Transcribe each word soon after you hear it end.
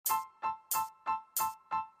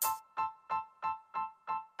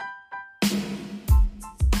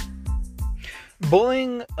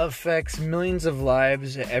Bullying affects millions of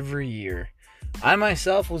lives every year. I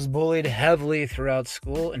myself was bullied heavily throughout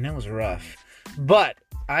school, and it was rough. But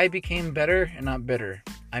I became better and not bitter.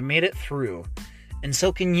 I made it through. And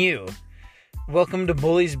so can you. Welcome to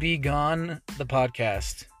Bullies Be Gone, the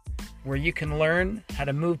podcast, where you can learn how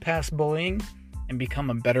to move past bullying and become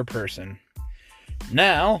a better person.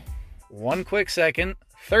 Now, 30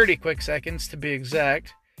 quick seconds to be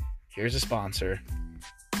exact, here's a sponsor.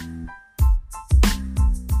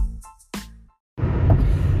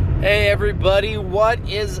 Hey everybody, what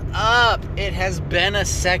is up? It has been a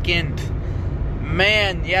second.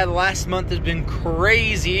 Man, the last month has been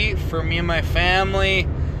crazy for me and my family.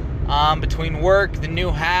 Between work, the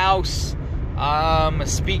new house, a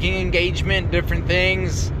speaking engagement, different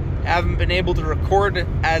things. Haven't been able to record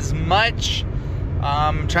as much.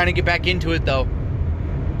 Trying to get back into it though.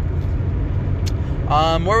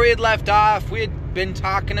 Where we had left off, we had been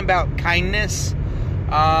talking about kindness.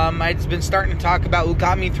 I'd been starting to talk about what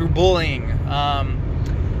got me through bullying.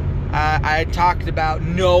 I talked about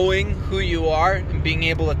knowing who you are and being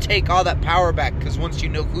able to take all that power back, because once you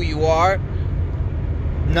know who you are,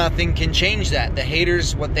 nothing can change that. The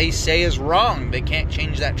haters, what they say is wrong. They can't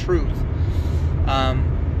change that truth.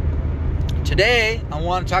 Today, I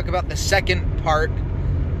want to talk about the second part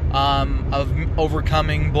of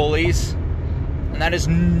overcoming bullies, and that is,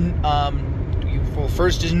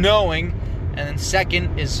 first is knowing, and then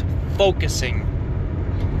second is focusing.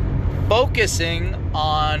 Focusing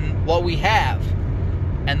on what we have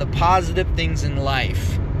and the positive things in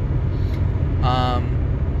life.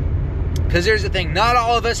 Because here's the thing, not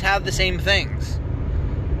all of us have the same things.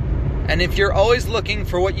 And if you're always looking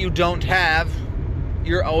for what you don't have,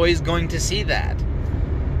 you're always going to see that.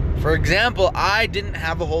 For example, I didn't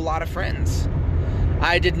have a whole lot of friends.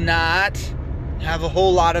 I did not have a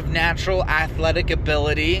whole lot of natural athletic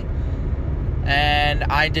ability. And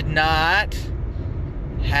I did not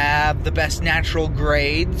have the best natural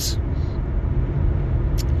grades.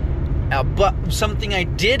 But something I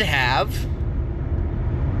did have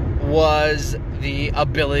was the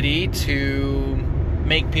ability to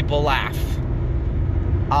make people laugh.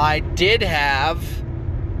 I did have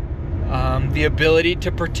the ability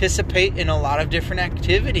to participate in a lot of different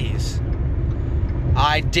activities.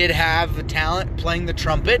 I did have a talent playing the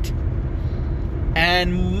trumpet.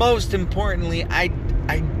 And most importantly, I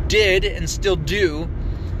did and still do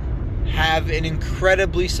have an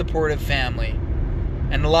incredibly supportive family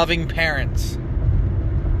and loving parents.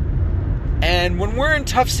 And when we're in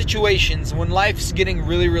tough situations, when life's getting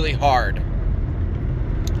really, really hard,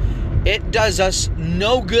 it does us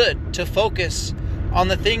no good to focus on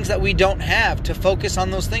the things that we don't have, to focus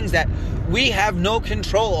on those things that we have no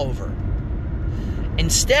control over.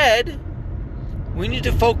 Instead, we need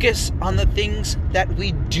to focus on the things that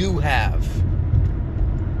we do have.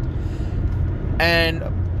 And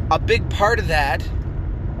a big part of that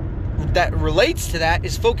relates to that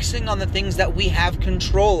is focusing on the things that we have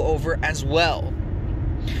control over as well.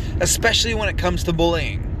 Especially when it comes to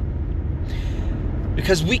bullying.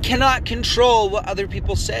 Because we cannot control what other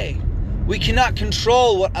people say. We cannot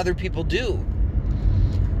control what other people do.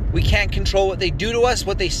 We can't control what they do to us,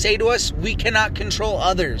 what they say to us. We cannot control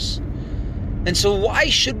others. And so why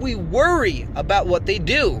should we worry about what they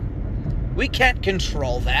do? We can't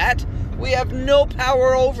control that. We have no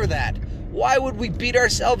power over that. Why would we beat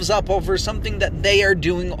ourselves up over something that they are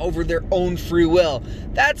doing over their own free will?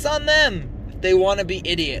 That's on them if they want to be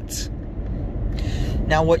idiots.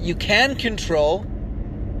 Now, what you can control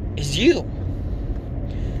is you.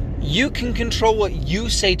 You can control what you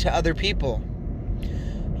say to other people.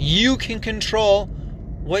 You can control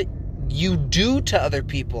what you do to other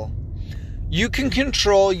people. You can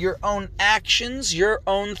control your own actions, your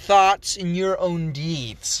own thoughts, and your own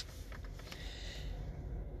deeds.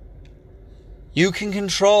 You can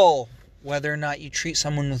control whether or not you treat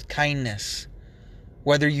someone with kindness,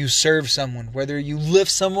 whether you serve someone, whether you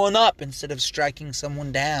lift someone up instead of striking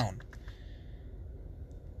someone down.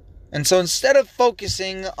 And so instead of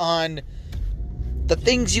focusing on the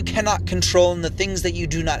things you cannot control and the things that you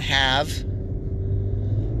do not have,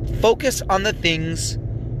 focus on the things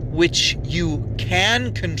which you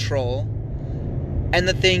can control and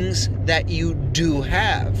the things that you do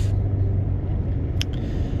have.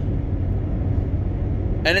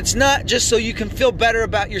 And it's not just so you can feel better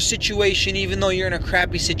about your situation even though you're in a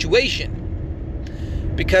crappy situation.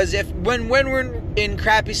 Because when we're in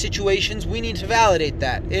crappy situations, we need to validate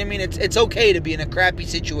that. I mean, it's okay to be in a crappy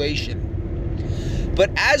situation. But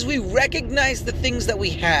as we recognize the things that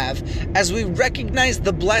we have, as we recognize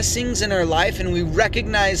the blessings in our life, and we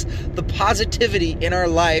recognize the positivity in our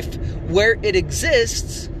life where it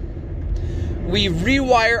exists, we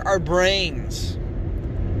rewire our brains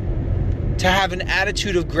to have an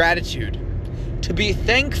attitude of gratitude, to be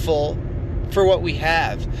thankful for what we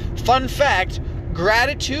have. Fun fact,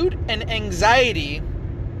 gratitude and anxiety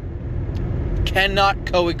cannot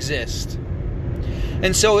coexist.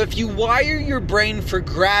 And so if you wire your brain for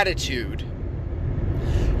gratitude,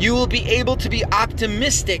 you will be able to be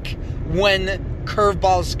optimistic when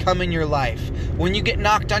curveballs come in your life, when you get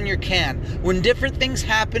knocked on your can, when different things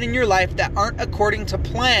happen in your life that aren't according to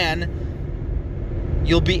plan.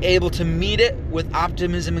 You'll be able to meet it with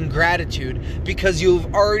optimism and gratitude because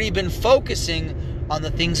you've already been focusing on the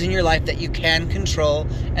things in your life that you can control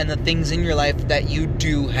and the things in your life that you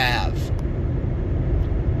do have.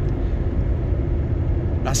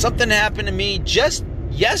 Now, something happened to me just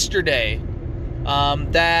yesterday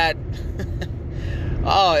that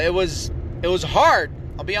it was hard.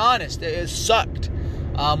 I'll be honest. It sucked.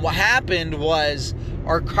 What happened was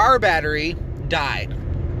our car battery died.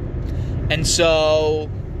 And so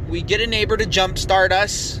we get a neighbor to jumpstart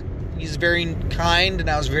us. He's very kind, and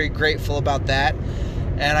I was very grateful about that.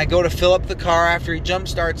 And I go to fill up the car after he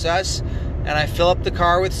jumpstarts us, and I fill up the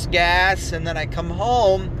car with gas, and then I come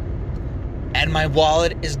home, and my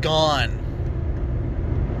wallet is gone.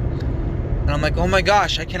 And I'm like, oh my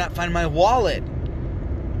gosh, I cannot find my wallet.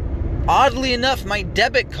 Oddly enough, my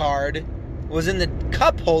debit card was in the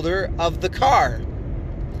cup holder of the car.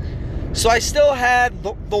 So I still had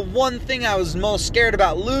the one thing I was most scared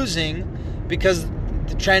about losing, because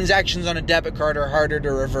the transactions on a debit card are harder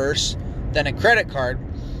to reverse than a credit card.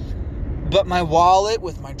 But my wallet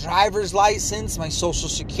with my driver's license, my social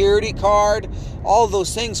security card, all of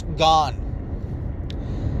those things gone.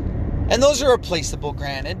 And those are replaceable,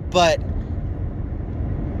 granted, but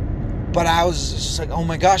I was just like, oh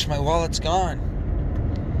my gosh, my wallet's gone.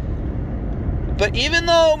 But even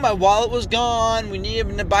though my wallet was gone, we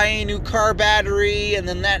needed to buy a new car battery, and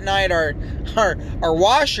then that night our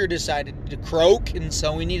washer decided to croak, and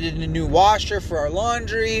so we needed a new washer for our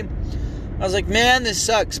laundry. I was like, man, this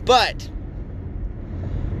sucks, but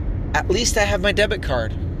at least I have my debit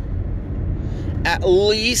card. At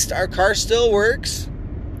least our car still works.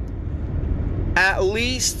 At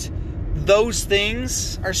least those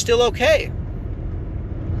things are still okay.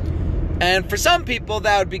 And for some people,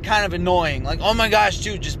 that would be kind of annoying. Like, oh my gosh,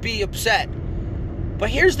 dude, just be upset.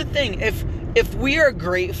 But here's the thing. If we are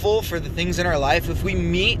grateful for the things in our life, if we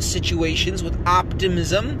meet situations with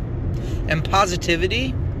optimism and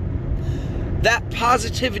positivity, that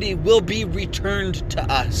positivity will be returned to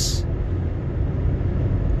us.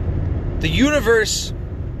 The universe,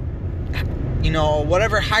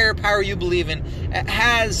 whatever higher power you believe in, it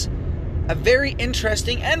has a very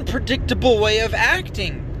interesting and predictable way of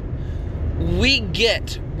acting. We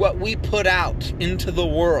get what we put out into the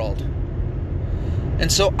world.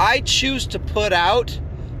 And so I choose to put out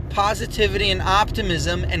positivity and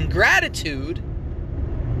optimism and gratitude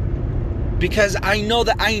because I know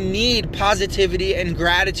that I need positivity and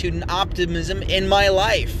gratitude and optimism in my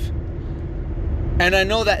life. And I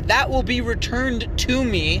know that that will be returned to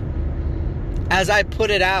me as I put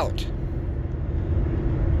it out.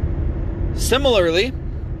 Similarly,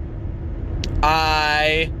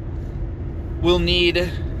 I will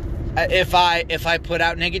need, if I put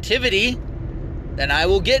out negativity, then I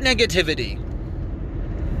will get negativity.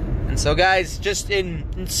 And so guys, just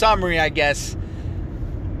in summary, I guess,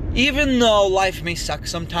 even though life may suck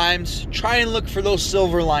sometimes, try and look for those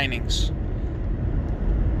silver linings.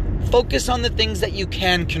 Focus on the things that you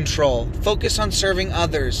can control. Focus on serving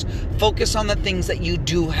others. Focus on the things that you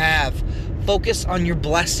do have. Focus on your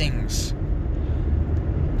blessings.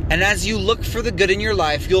 And as you look for the good in your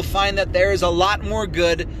life, you'll find that there is a lot more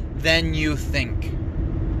good than you think.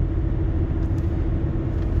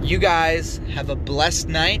 You guys have a blessed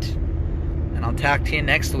night, and I'll talk to you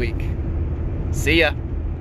next week. See ya.